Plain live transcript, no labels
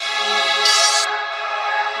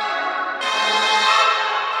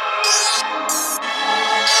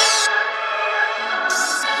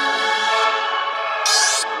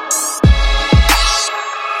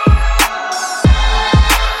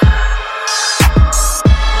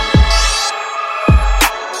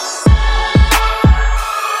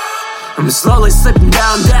slowly slipping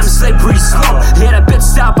down, damn slippery slope. Hit a pit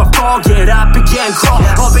stop, I fall, get up again, crawl,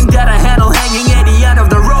 hoping that I handle hanging at the end of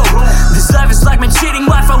the rope. This life is like my cheating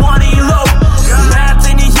wife, I wanna elope.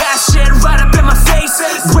 Anthony, yeah, shit right up in my face.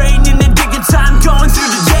 Brain in the digging time, going through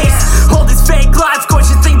the days. All this fake life, course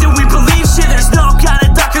you think that we believe shit. There's no kind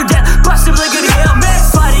of doctor that possibly could heal me.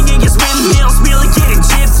 Fighting against windmills, merely getting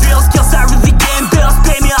jib thrills. Kills I really gain bills,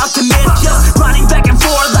 pay me, I'll commit kills. Running back and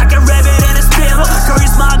forth like a rabbit in a spindle.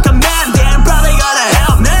 Charisma on command, damn, probably gotta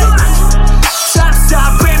help me. Time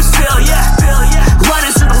stop, brain still, yeah.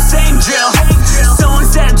 Running circles, same drill. Someone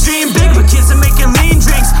said dream big, but kids are making lean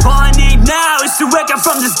drinks. All I need now is to wake up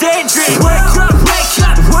from this daydream.